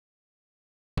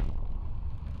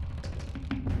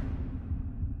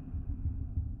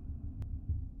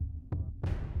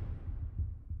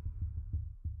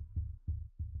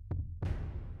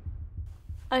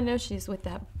I know she's with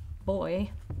that boy.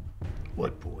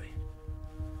 What boy?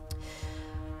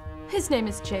 His name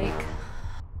is Jake.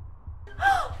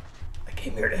 I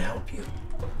came here to help you.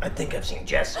 I think I've seen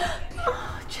Jesse.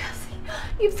 Oh, Jesse.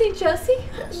 You've seen Jesse?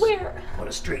 Yes. Where? On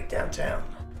a street downtown.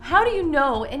 How do you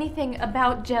know anything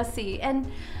about Jesse?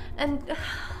 And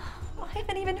I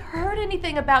haven't even heard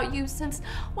anything about you since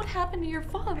what happened to your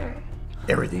father.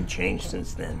 Everything changed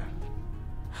since then.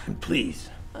 And please,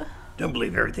 don't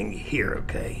believe everything you hear,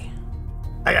 okay?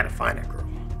 I gotta find a girl.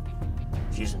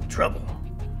 She's in trouble,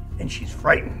 and she's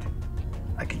frightened.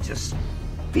 I can just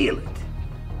feel it.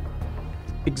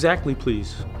 Exactly,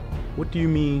 please. What do you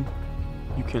mean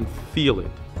you can feel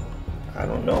it? I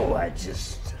don't know, I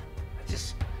just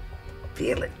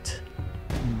feel it.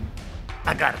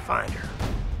 I gotta find her.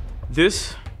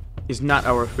 This is not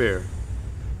our affair.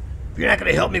 If you're not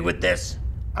gonna help me with this,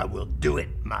 I will do it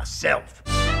myself.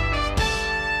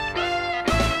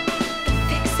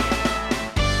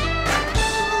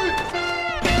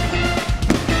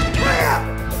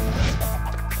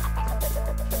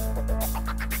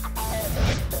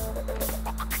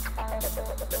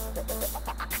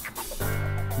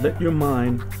 Let your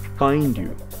mind find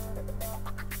you.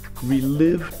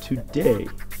 Relive today.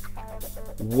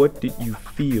 What did you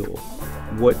feel?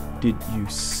 What did you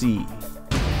see?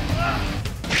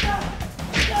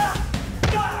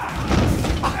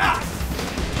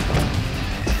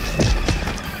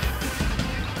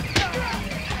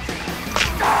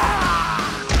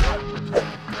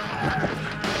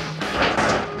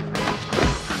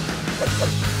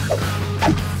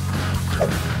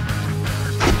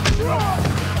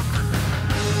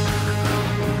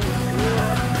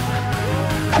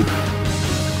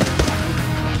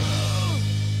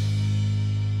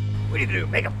 What do you do,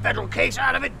 make a federal case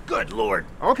out of it? Good Lord.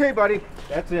 Okay, buddy.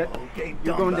 That's it. Okay,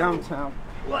 You're going Dumbo. downtown.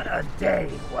 What a day,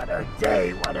 what a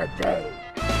day, what a day.